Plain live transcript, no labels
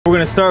We're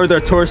gonna start with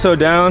our torso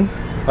down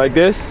like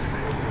this.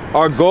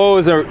 Our goal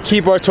is to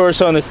keep our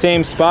torso in the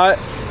same spot,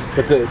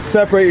 but to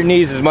separate your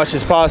knees as much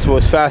as possible,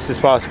 as fast as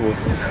possible,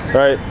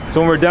 right? So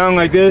when we're down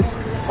like this,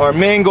 our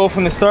main goal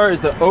from the start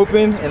is to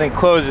open and then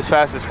close as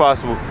fast as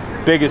possible,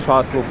 big as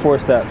possible,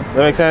 4-step. That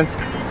make sense?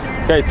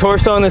 Okay,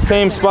 torso in the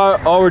same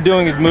spot. All we're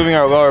doing is moving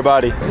our lower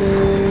body.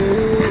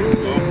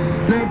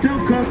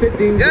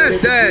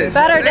 Yes, Dad.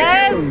 Better,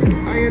 Dad.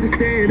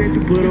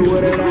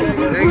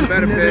 Thanks,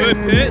 better,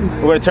 Pit.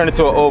 We're gonna turn it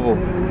to an oval.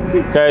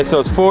 Okay, so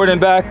it's forward and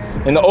back.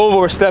 In the oval,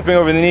 we're stepping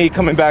over the knee,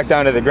 coming back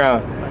down to the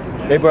ground.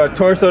 Okay, but our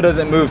torso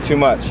doesn't move too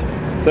much.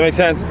 Does that make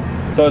sense?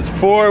 So it's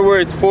forward,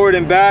 it's forward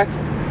and back.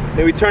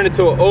 Then we turn it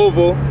to an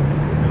oval,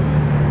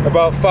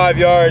 about 5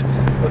 yards.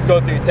 Let's go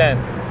through 10.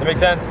 That make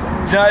sense?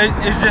 No,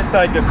 it's just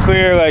like a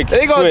clear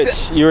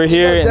switch. You were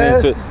here and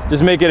then switch.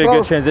 Just make it a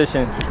good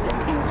transition.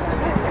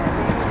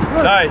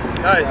 Nice,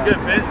 good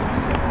fit.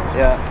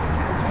 Yeah.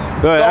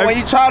 So when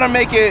you try to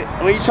make it,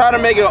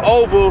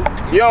 oval,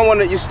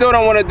 you still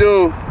don't want to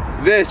do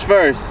this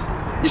first.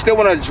 You still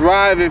want to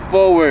drive it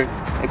forward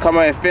and come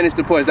out and finish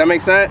the push. That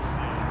makes sense?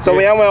 So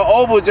when I went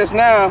oval just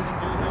now,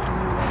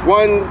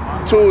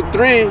 1, 2,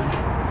 3,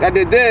 I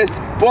did this,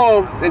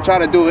 boom, then try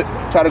to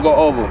go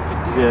oval.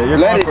 Yeah, you're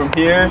going from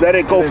here. Let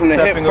it go from the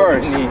hip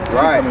first.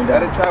 Right,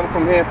 let it travel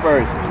from here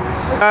first.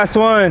 Last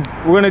one,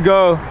 we're gonna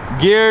go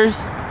gears.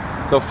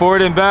 So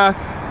forward and back,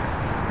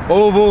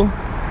 oval,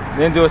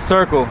 then do a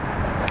circle.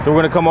 So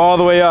we're gonna come all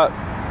the way up.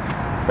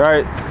 All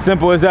right,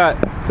 simple as that.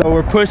 So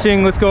we're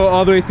pushing, let's go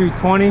all the way through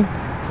 20.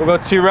 We'll go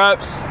 2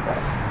 reps.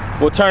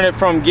 We'll turn it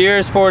from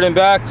gears forward and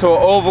back to an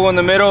oval in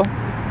the middle,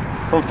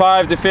 from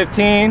 5 to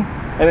 15,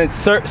 and then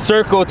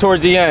circle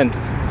towards the end.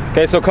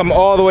 Okay, so come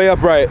all the way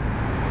upright.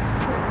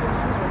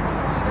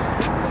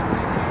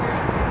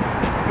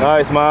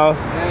 Nice, Miles.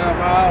 Yeah,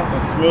 Miles.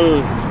 That's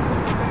smooth.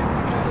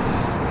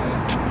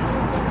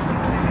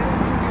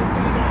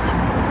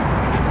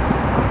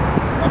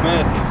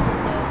 Amen.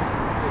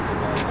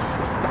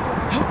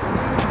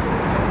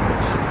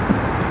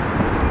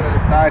 Let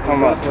his thigh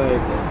come up.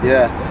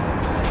 Yeah.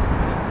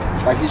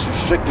 Like he's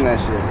restricting that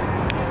shit.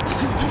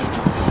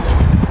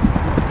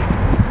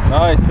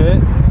 Nice, Pit.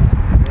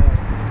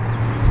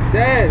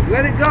 Dad,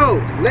 let it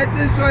go. Let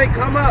this joint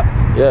come up.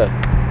 Yeah.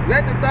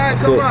 Let the thigh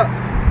come up.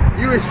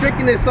 You're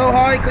restricting it so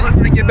hard because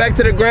you want to get back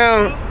to the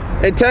ground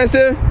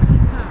intensive.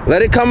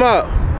 Let it come up.